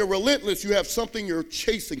 When you're relentless, you have something you're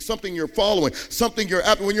chasing, something you're following, something you're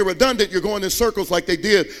after. When you're redundant, you're going in circles like they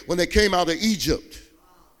did when they came out of Egypt.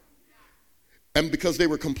 And because they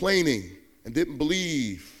were complaining and didn't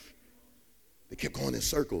believe, they kept going in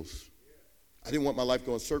circles. I didn't want my life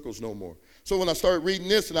going in circles no more. So when I started reading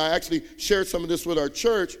this, and I actually shared some of this with our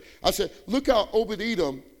church, I said, look how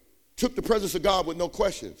Obed-Edom took the presence of God with no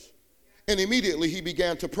questions. And immediately he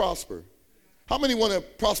began to prosper. How many want to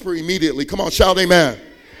prosper immediately? Come on, shout amen.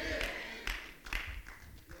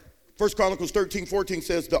 1 Chronicles 13:14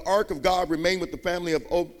 says, the ark of God remained with the family of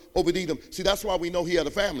Obed-Edom. See, that's why we know he had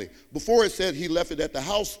a family. Before it said he left it at the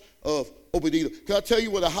house of Obed-Edom. Can I tell you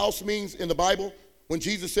what a house means in the Bible? When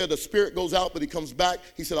Jesus said the spirit goes out, but he comes back,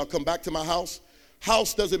 he said, I'll come back to my house.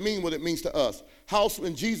 House doesn't mean what it means to us. House,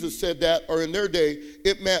 when Jesus said that, or in their day,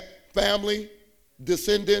 it meant family,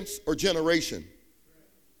 descendants, or generation.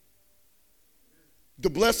 The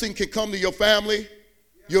blessing can come to your family,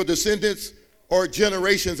 your descendants, or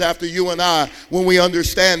generations after you and I when we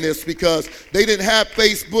understand this, because they didn't have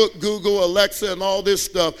Facebook, Google, Alexa, and all this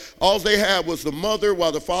stuff. All they had was the mother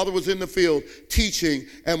while the father was in the field teaching.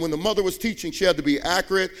 And when the mother was teaching, she had to be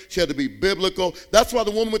accurate. She had to be biblical. That's why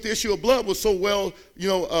the woman with the issue of blood was so well,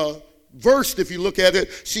 versed, if you look at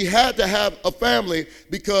it. She had to have a family,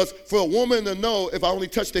 because for a woman to know, if I only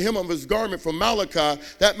touch the hem of his garment from Malachi,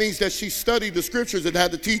 that means that she studied the scriptures and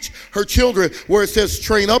had to teach her children. Where it says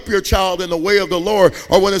train up your child in the way of the Lord,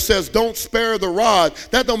 or when it says don't spare the rod,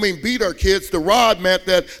 that don't mean beat our kids. The rod meant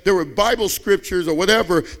that there were Bible scriptures or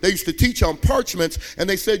whatever they used to teach on parchments, and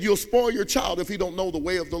they said you'll spoil your child if he don't know the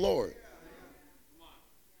way of the Lord.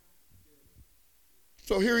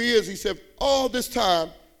 So here he is. He said all this time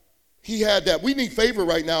he had that. We need favor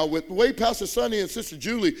right now with the way Pastor Sonny and Sister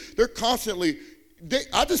Julie, they're constantly,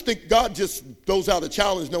 I just think God just throws out a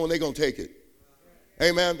challenge knowing they're going to take it.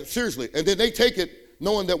 Amen. Seriously. And then they take it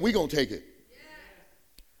knowing that we're going to take it.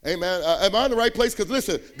 Amen. Am I in the right place? Because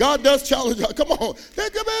listen, God does challenge. Come on.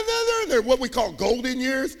 They're what we call golden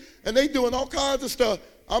years, and they doing all kinds of stuff.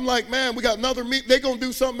 I'm like, man, we got another meeting. They're going to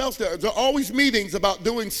do something else there. There are always meetings about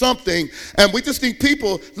doing something, and we just need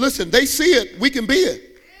people. Listen, they see it. We can be it.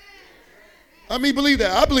 I mean, believe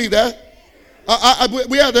that. I believe that.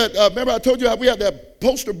 We had that, remember I told you we had that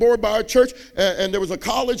poster board by our church, and there was a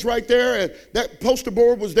college right there, and that poster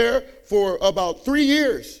board was there for about 3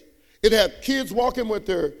 years. It had kids walking with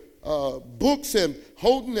their books and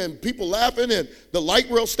holding, and people laughing, and the light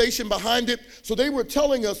rail station behind it. So they were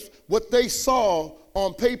telling us what they saw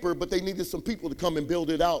on paper, but they needed some people to come and build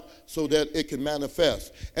it out so that it can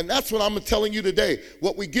manifest. And that's what I'm telling you today.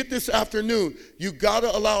 What we get this afternoon, you got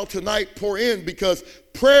to allow tonight pour in, because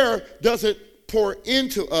prayer doesn't pour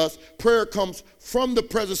into us. Prayer comes from the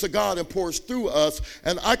presence of God and pours through us.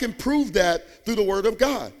 And I can prove that through the word of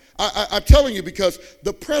God. I'm telling you, because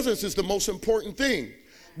the presence is the most important thing.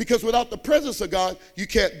 Because without the presence of God, you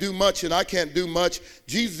can't do much, and I can't do much.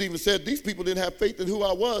 Jesus even said these people didn't have faith in who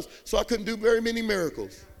I was, so I couldn't do very many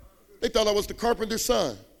miracles. They thought I was the carpenter's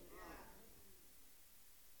son.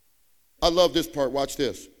 I love this part. Watch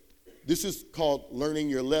this. This is called learning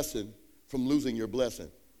your lesson from losing your blessing.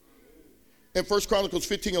 In 1 Chronicles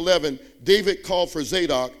 15:11, David called for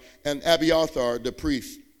Zadok and Abiathar, the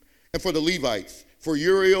priests, and for the Levites, for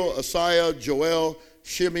Uriel, Asaiah, Joel,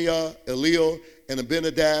 Shemaiah, Eliel, and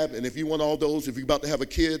Abinadab. And if you want all those, if you're about to have a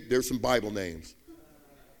kid, there's some Bible names.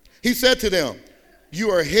 He said to them, you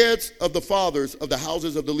are heads of the fathers of the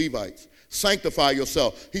houses of the Levites. Sanctify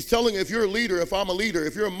yourself. He's telling, if you're a leader, if I'm a leader,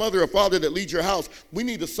 if you're a mother or father that leads your house, we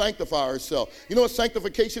need to sanctify ourselves. You know what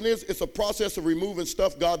sanctification is? It's a process of removing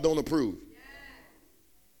stuff God don't approve.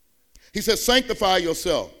 He says, sanctify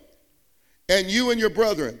yourself, and you and your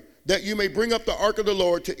brethren, that you may bring up the ark of the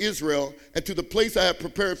Lord to Israel and to the place I have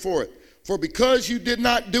prepared for it. For because you did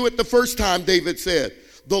not do it the first time, David said,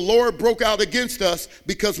 the Lord broke out against us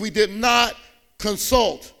because we did not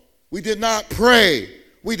consult. We did not pray.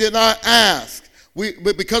 We did not ask.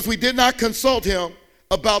 Because we did not consult him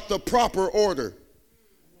about the proper order.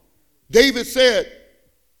 David said,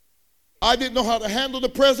 I didn't know how to handle the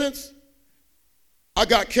presence. I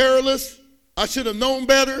got careless. I should have known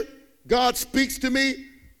better. God speaks to me,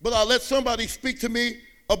 but I let somebody speak to me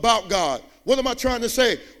about God. What am I trying to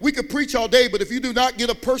say? We could preach all day, but if you do not get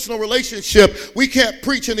a personal relationship, we can't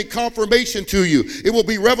preach any confirmation to you. It will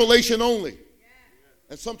be revelation only.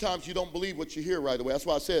 And sometimes you don't believe what you hear right away. That's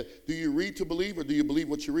why I said, do you read to believe or do you believe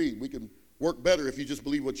what you read? We can work better if you just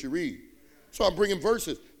believe what you read. So I'm bringing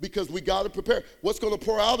verses because we got to prepare. What's going to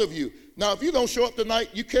pour out of you? Now, if you don't show up tonight,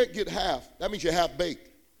 you can't get half. That means you're half-baked.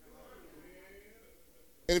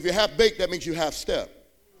 And if you're half-baked, that means you half-step.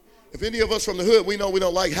 If any of us from the hood, we know we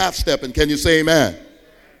don't like half-stepping. Can you say amen?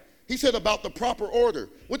 He said about the proper order.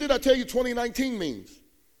 What did I tell you 2019 means?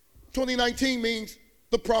 2019 means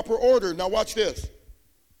the proper order. Now watch this.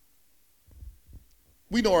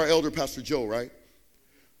 We know our elder, Pastor Joe, right?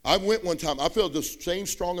 I went one time. I feel the same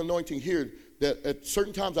strong anointing here that at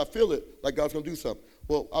certain times I feel it like God's going to do something.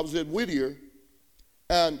 Well, I was at Whittier,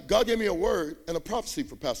 and God gave me a word and a prophecy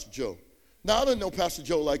for Pastor Joe. Now, I didn't know Pastor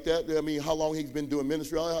Joe like that. I mean, how long he's been doing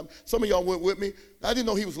ministry. Some of y'all went with me. I didn't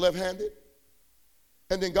know he was left-handed.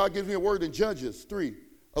 And then God gives me a word in Judges 3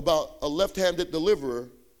 about a left-handed deliverer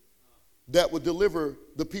that would deliver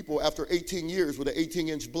the people after 18 years with an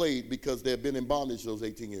 18-inch blade because they had been in bondage those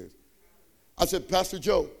 18 years. I said, Pastor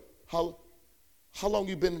Joe, how long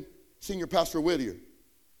you been senior pastor at Whittier?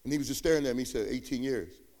 And he was just staring at me. He said, 18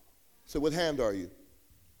 years. I said, what hand are you?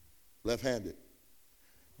 Left-handed.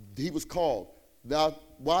 He was called. Now,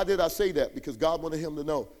 why did I say that? Because God wanted him to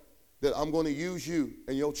know that I'm going to use you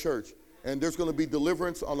and your church, and there's going to be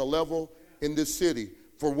deliverance on a level in this city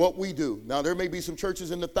for what we do. Now, there may be some churches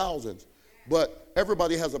in the thousands, but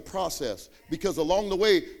everybody has a process. Because along the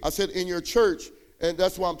way, I said in your church, and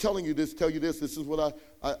that's why I'm telling you this, this is what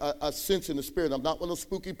I sense in the spirit. I'm not one of those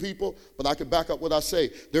spooky people, but I can back up what I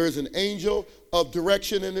say. There is an angel of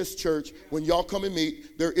direction in this church when y'all come and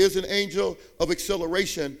meet. There is an angel of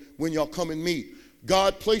acceleration when y'all come and meet.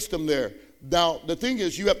 God placed them there. Now, the thing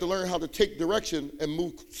is, you have to learn how to take direction and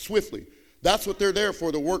move swiftly. That's what they're there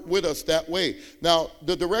for, to work with us that way. Now,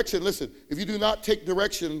 the direction, listen, if you do not take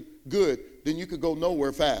direction good, then you could go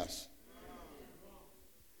nowhere fast.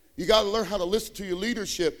 You got to learn how to listen to your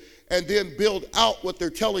leadership and then build out what they're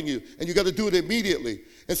telling you. And you got to do it immediately.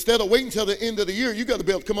 Instead of waiting until the end of the year, you got to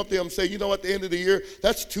be able to come up there and say, you know, at the end of the year,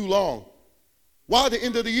 that's too long. Why the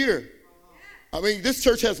end of the year? I mean, this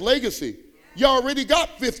church has legacy. You already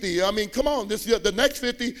got 50. I mean, come on, the next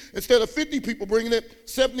 50, instead of 50 people bringing it,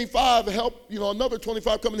 75 help, another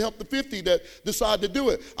 25 come and help the 50 that decide to do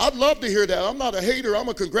it. I'd love to hear that. I'm not a hater. I'm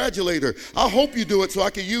a congratulator. I hope you do it so I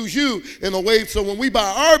can use you in a way so when we buy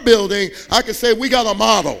our building, I can say we got a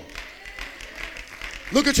model.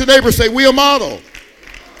 Look at your neighbor, say we a model.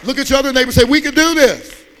 Look at your other neighbor, say we can do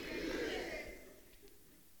this.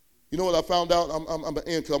 You know what I found out? I'm going to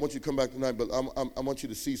end because I want you to come back tonight, but I want you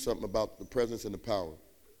to see something about the presence and the power.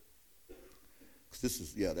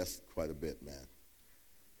 Because that's quite a bit, man.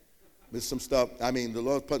 There's some stuff, the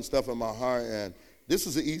Lord's putting stuff in my heart, and this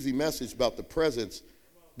is an easy message about the presence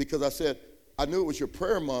because I said, I knew it was your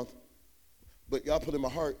prayer month, but y'all put in my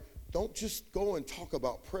heart, don't just go and talk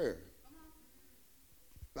about prayer.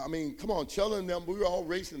 Come on, telling them we were all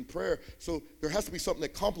raised in prayer, so there has to be something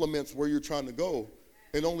that complements where you're trying to go.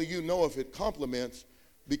 And only you know if it complements,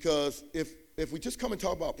 because if we just come and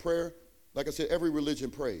talk about prayer, like I said, every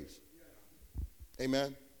religion prays.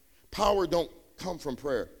 Amen? Power don't come from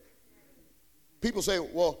prayer. People say,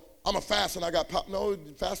 well, I'm a fast and I got power. No,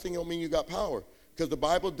 fasting don't mean you got power. Because the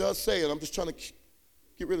Bible does say, and I'm just trying to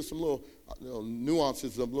get rid of some little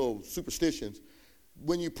nuances of little superstitions.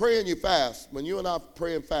 When you pray and you fast, when you and I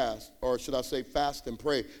pray and fast, or should I say fast and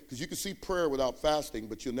pray, because you can see prayer without fasting,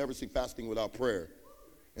 but you'll never see fasting without prayer.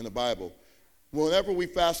 In the Bible, whenever we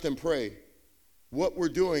fast and pray, what we're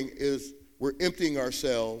doing is we're emptying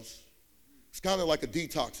ourselves. It's kind of like a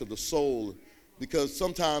detox of the soul, because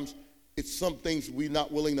sometimes it's some things we're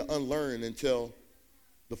not willing to unlearn until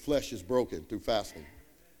the flesh is broken through fasting.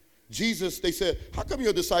 Jesus, they said, how come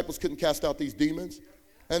your disciples couldn't cast out these demons?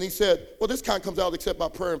 And he said, well, this kind comes out except by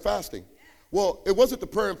prayer and fasting. Well, it wasn't the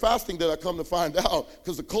prayer and fasting that I come to find out,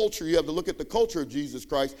 because the culture, you have to look at the culture of Jesus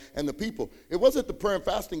Christ and the people. It wasn't the prayer and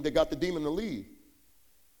fasting that got the demon to leave.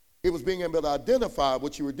 It was being able to identify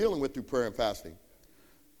what you were dealing with through prayer and fasting.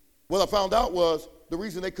 What I found out was the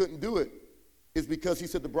reason they couldn't do it is because he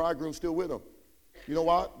said the bridegroom's still with them. You know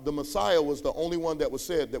what? The Messiah was the only one that was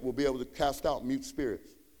said that will be able to cast out mute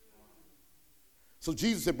spirits. So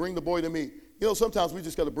Jesus said, bring the boy to me. You know, sometimes we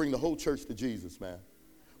just got to bring the whole church to Jesus, man.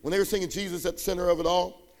 When they were singing Jesus at the center of it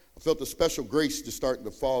all, I felt a special grace just starting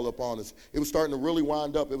to fall upon us. It was starting to really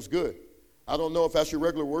wind up. It was good. I don't know if that's your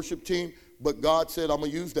regular worship team, but God said, I'm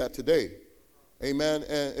going to use that today. Amen.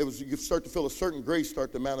 And it was, you start to feel a certain grace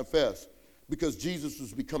start to manifest because Jesus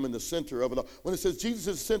was becoming the center of it all. When it says Jesus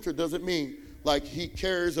is the center, it doesn't mean like he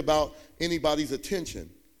cares about anybody's attention.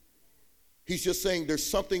 He's just saying there's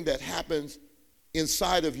something that happens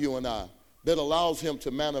inside of you and I that allows him to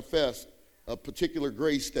manifest a particular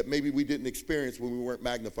grace that maybe we didn't experience when we weren't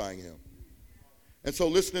magnifying him. And so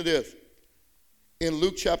listen to this. In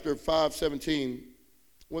Luke chapter 5:17,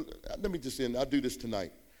 well, let me just end. I'll do this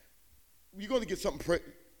tonight. You're going to get something.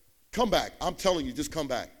 Come back. I'm telling you, just come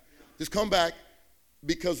back. Just come back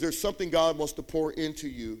because there's something God wants to pour into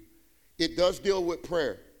you. It does deal with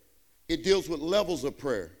prayer. It deals with levels of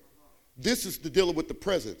prayer. This is the dealing with the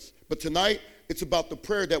presence. But tonight, it's about the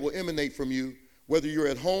prayer that will emanate from you, whether you're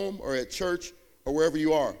at home or at church or wherever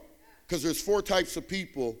you are. Because there's 4 types of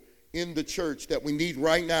people in the church that we need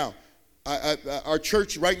right now. Our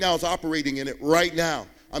church right now is operating in it right now.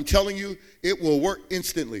 I'm telling you, it will work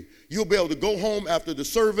instantly. You'll be able to go home after the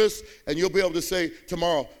service, and you'll be able to say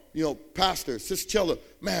tomorrow, you know, Pastor, Sister Chella,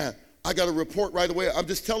 man, I got a report right away. I'm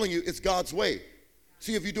just telling you, it's God's way.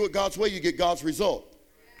 See, if you do it God's way, you get God's result.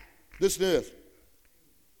 Listen to this.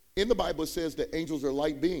 In the Bible, it says that angels are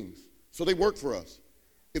light beings. So they work for us.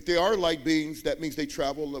 If they are light beings, that means they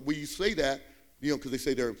travel. When you say that, you know, because they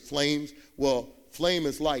say they're flames. Well, flame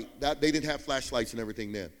is light. That they didn't have flashlights and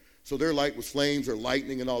everything then. So their light was flames or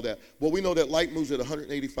lightning and all that. Well, we know that light moves at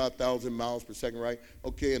 185,000 miles per second, right?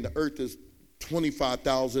 Okay, and the earth is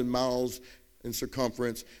 25,000 miles in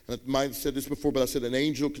circumference. And I might have said this before, but I said an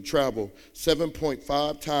angel could travel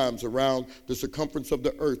 7.5 times around the circumference of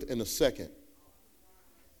the earth in a second.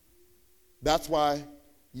 That's why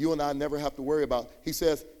you and I never have to worry about. He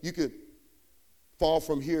says you could fall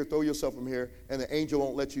from here, throw yourself from here, and the angel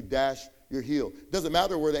won't let you dash your heel. Doesn't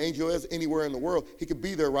matter where the angel is, anywhere in the world, he could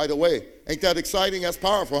be there right away. Ain't that exciting? That's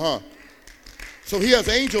powerful, huh? So he has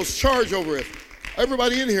angels charge over it.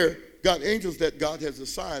 Everybody in here got angels that God has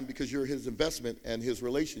assigned because you're his investment and his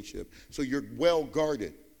relationship. So you're well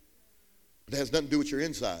guarded. It has nothing to do with your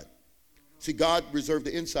inside. See, God reserved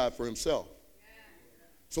the inside for himself.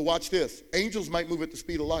 So watch this. Angels might move at the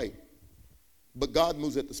speed of light, but God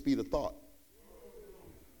moves at the speed of thought.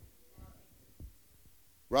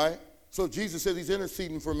 Right? So Jesus says he's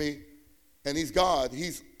interceding for me, and he's God.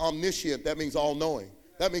 He's omniscient. That means all-knowing.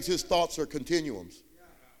 That means his thoughts are continuums.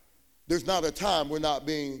 There's not a time we're not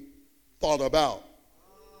being thought about.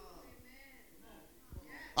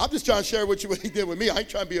 I'm just trying to share with you what he did with me. I ain't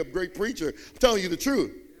trying to be a great preacher. I'm telling you the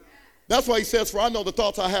truth. That's why he says, for I know the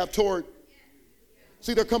thoughts I have toward.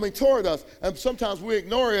 See, they're coming toward us, and sometimes we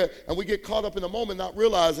ignore it, and we get caught up in the moment not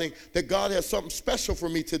realizing that God has something special for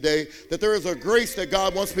me today, that there is a grace that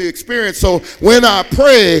God wants me to experience. So when I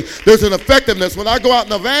pray, there's an effectiveness. When I go out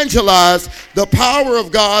and evangelize, the power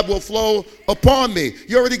of God will flow upon me.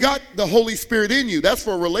 You already got the Holy Spirit in you. That's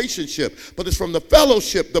for a relationship, but it's from the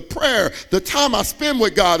fellowship, the prayer, the time I spend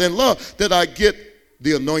with God in love that I get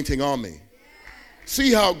the anointing on me.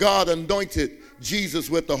 See how God anointed Jesus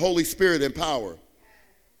with the Holy Spirit and power.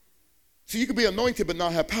 See, you can be anointed but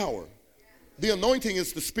not have power. The anointing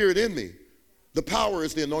is the Spirit in me. The power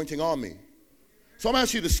is the anointing on me. So I'm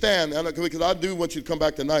asking you to stand, because I do want you to come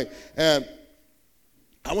back tonight. And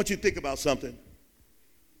I want you to think about something.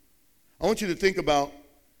 I want you to think about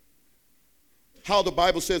how the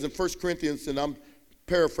Bible says in 1 Corinthians, and I'm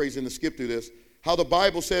paraphrasing to skip through this, how the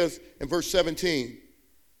Bible says in verse 17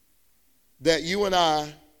 that you and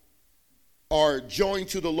I are joined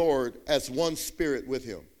to the Lord as one spirit with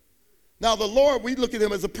him. Now, the Lord, we look at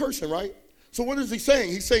him as a person, right? So what is he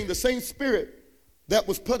saying? He's saying the same spirit that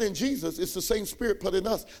was put in Jesus is the same spirit put in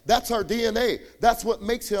us. That's our DNA. That's what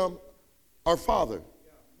makes him our Father,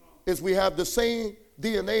 is we have the same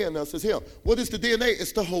DNA in us as him. What is the DNA?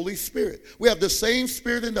 It's the Holy Spirit. We have the same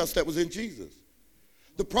spirit in us that was in Jesus.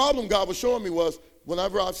 The problem God was showing me was,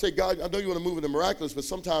 whenever I say, God, I know you want to move in the miraculous, but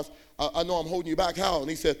sometimes I know I'm holding you back. How? And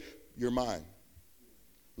he said, you're mine.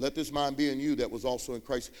 Let this mind be in you that was also in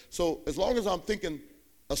Christ. So as long as I'm thinking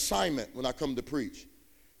assignment when I come to preach,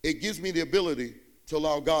 it gives me the ability to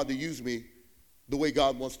allow God to use me the way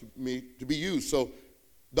God wants me to be used. So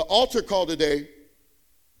the altar call today,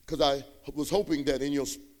 because I was hoping that in your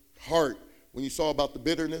heart, when you saw about the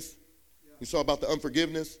bitterness, you saw about the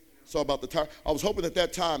unforgiveness, saw about the tire, I was hoping at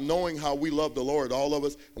that time, knowing how we love the Lord, all of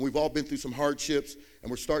us, and we've all been through some hardships, and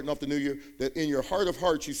we're starting off the new year, that in your heart of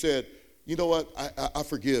hearts you said, you know what, I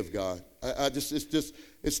forgive, God.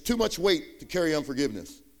 It's too much weight to carry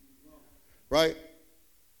unforgiveness, right?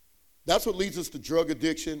 That's what leads us to drug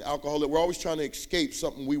addiction, alcohol. We're always trying to escape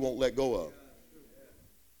something we won't let go of.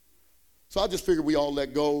 So I just figured we all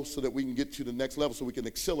let go so that we can get to the next level so we can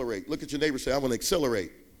accelerate. Look at your neighbor and say, I want to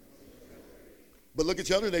accelerate. But look at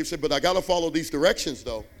your other neighbor and say, but I got to follow these directions,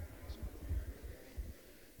 though.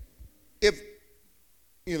 If,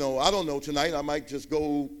 I don't know, tonight I might just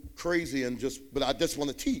go crazy but I just want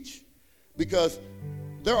to teach. Because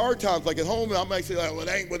there are times, like at home, I might say, well,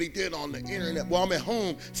 that ain't what he did on the internet. Well, I'm at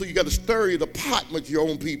home, so you got to stir the pot with your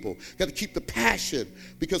own people. You got to keep the passion,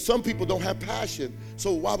 because some people don't have passion.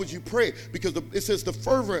 So why would you pray? Because it says the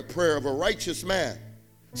fervent prayer of a righteous man.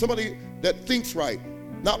 Somebody that thinks right.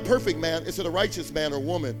 Not perfect man. It said a righteous man or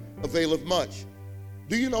woman availeth much.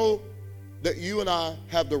 Do you know that you and I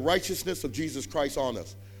have the righteousness of Jesus Christ on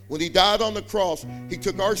us? When he died on the cross, he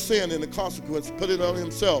took our sin and the consequence, put it on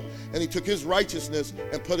himself, and he took his righteousness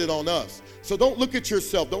and put it on us. So don't look at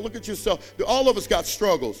yourself. Don't look at yourself. All of us got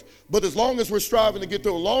struggles. But as long as we're striving to get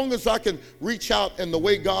through, as long as I can reach out in the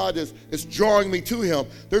way God is drawing me to him,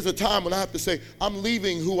 there's a time when I have to say, I'm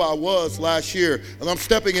leaving who I was last year, and I'm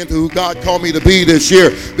stepping into who God called me to be this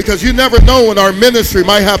year. Because you never know when our ministry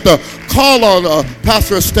might have to call on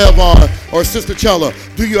Pastor Esteban or Sister Chella.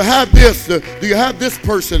 Do you have this? Do you have this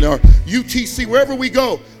person? Or UTC, wherever we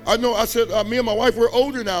go. I know, I said, me and my wife, we're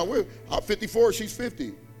older now. I'm 54, she's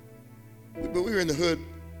 50. But we were in the hood.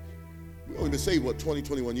 We only been saved, 20,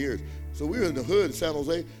 21 years. So we were in the hood in San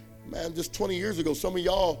Jose. Man, just 20 years ago, some of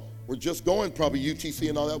y'all were just going probably UTC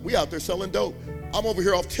and all that. We out there selling dope. I'm over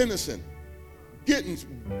here off Tennyson getting,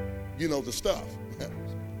 the stuff.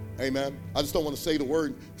 Amen. I just don't want to say the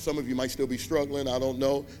word. Some of you might still be struggling. I don't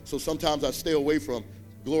know. So sometimes I stay away from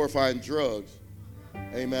glorifying drugs.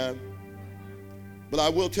 Amen. But I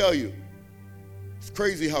will tell you, it's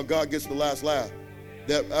crazy how God gets the last laugh.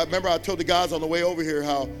 I remember I told the guys on the way over here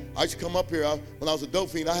how I used to come up here. When I was a dope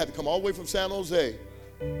fiend, I had to come all the way from San Jose,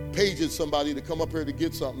 paging somebody to come up here to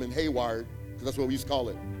get something in Hayward, because that's what we used to call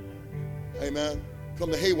it. Amen.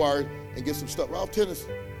 Come to Hayward and get some stuff. Ralph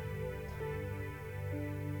Tennyson.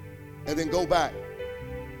 And then go back.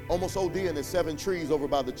 Almost ODing at 7 Trees over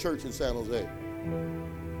by the church in San Jose.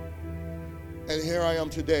 And here I am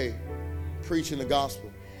today, preaching the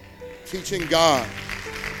gospel, teaching God.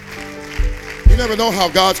 You never know how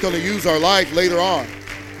God's going to use our life later on.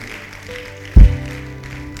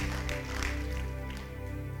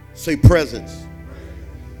 Say presence.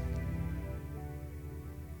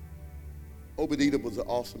 Obed-Edom was an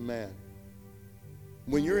awesome man.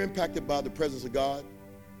 When you're impacted by the presence of God,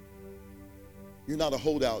 you're not a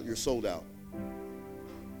holdout, you're sold out.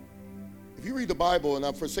 If you read the Bible,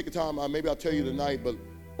 and for the sake of time, maybe I'll tell you tonight, but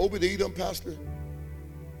Obed-Edom, Pastor,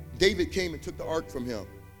 David came and took the ark from him,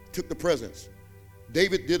 took the presence.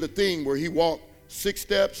 David did a thing where he walked 6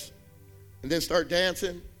 steps and then start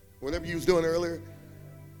dancing, whatever you was doing earlier.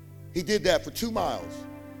 He did that for 2 miles,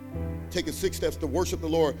 taking 6 steps to worship the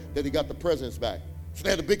Lord, that he got the presence back. So they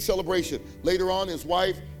had a big celebration. Later on, his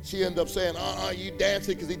wife, she ended up saying, you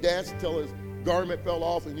dancing, because he danced until his garment fell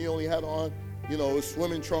off and he only had on, his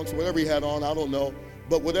swimming trunks, whatever he had on, I don't know.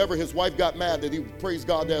 But whatever, his wife got mad that he praised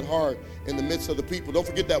God that hard in the midst of the people. Don't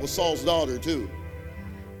forget that was Saul's daughter too.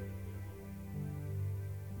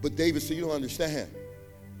 But David said, you don't understand.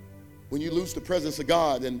 When you lose the presence of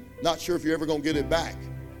God and not sure if you're ever going to get it back,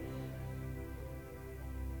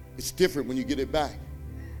 it's different when you get it back.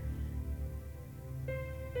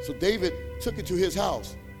 So David took it to his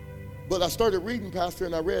house. But I started reading, Pastor,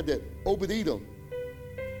 and I read that Obed-Edom,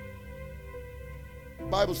 the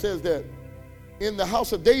Bible says that in the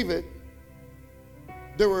house of David,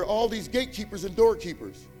 there were all these gatekeepers and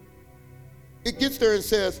doorkeepers. It gets there and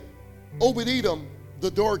says, Obed-Edom,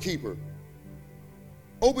 the doorkeeper.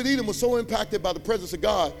 Obed-Edom was so impacted by the presence of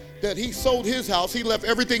God that he sold his house. He left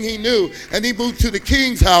everything he knew, and he moved to the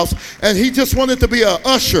king's house, and he just wanted to be an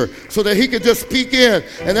usher so that he could just peek in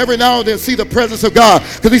and every now and then see the presence of God.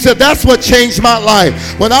 Because he said, that's what changed my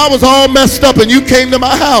life. When I was all messed up and you came to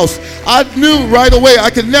my house, I knew right away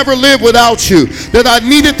I could never live without you, that I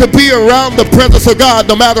needed to be around the presence of God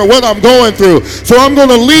no matter what I'm going through. So I'm going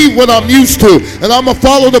to leave what I'm used to, and I'm going to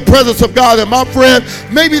follow the presence of God. And my friend,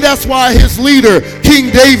 maybe that's why his leader,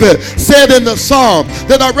 King David, said in the Psalm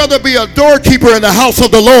that I'd rather be a doorkeeper in the house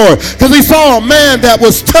of the Lord, because he saw a man that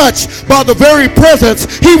was touched by the very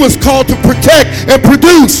presence he was called to protect and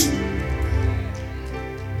produce.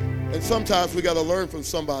 And sometimes we got to learn from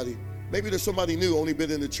somebody. Maybe there's somebody new, only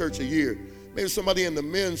been in the church a year. Maybe somebody in the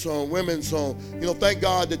men's home, women's home. You know, thank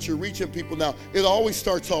God that you're reaching people now. It always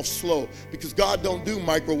starts off slow, because God don't do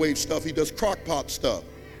microwave stuff. He does crock pot stuff.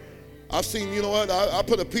 I've seen, you know what, I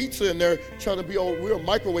put a pizza in there trying to be old real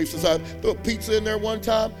microwave since I threw a pizza in there one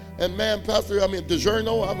time. And man, Pastor,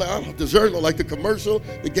 DiGiorno, I'm like, I don't know, DiGiorno, like the commercial,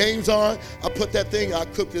 the game's on. I put that thing, I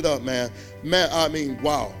cooked it up, man. Man,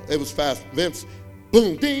 wow, it was fast. Vince,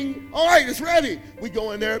 boom, ding, all right, it's ready. We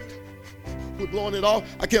go in there, we're blowing it off.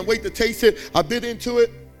 I can't wait to taste it. I bit into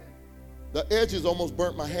it. The edges almost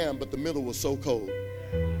burnt my hand, but the middle was so cold.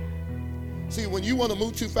 See, when you want to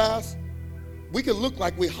move too fast, we can look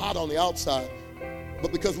like we're hot on the outside,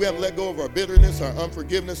 but because we haven't let go of our bitterness, our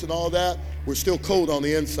unforgiveness, and all that, we're still cold on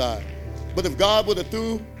the inside. But if God would have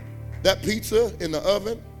threw that pizza in the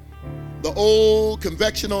oven, the old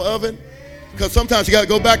convectional oven, because sometimes you got to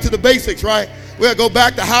go back to the basics, right? We got to go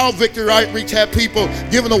back to how Victory Outreach had people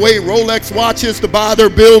giving away Rolex watches to buy their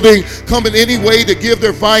building, coming any way to give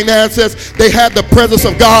their finances. They had the presence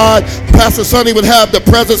of God. Pastor Sonny would have the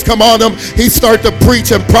presence come on them. He'd start to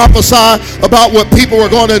preach and prophesy about what people were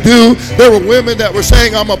going to do. There were women that were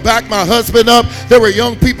saying, I'm going to back my husband up. There were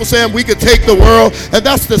young people saying we could take the world. And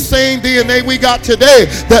that's the same DNA we got today,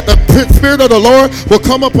 that the Spirit of the Lord will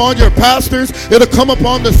come upon your pastors. It'll come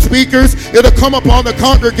upon the speakers. It'll come upon the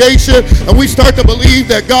congregation. And we start to believe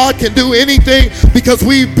that God can do anything because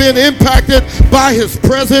we've been impacted by his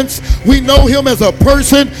presence. We know him as a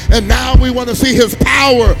person, and now we want to see his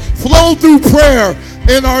power flow through prayer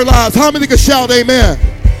in our lives. How many can shout amen?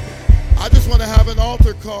 I just want to have an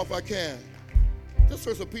altar call if I can. Just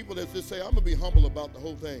for some people that just say, I'm going to be humble about the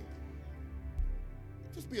whole thing.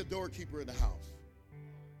 Just be a doorkeeper in the house.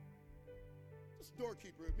 Just a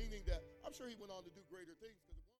doorkeeper, meaning that I'm sure he went on to do greater things.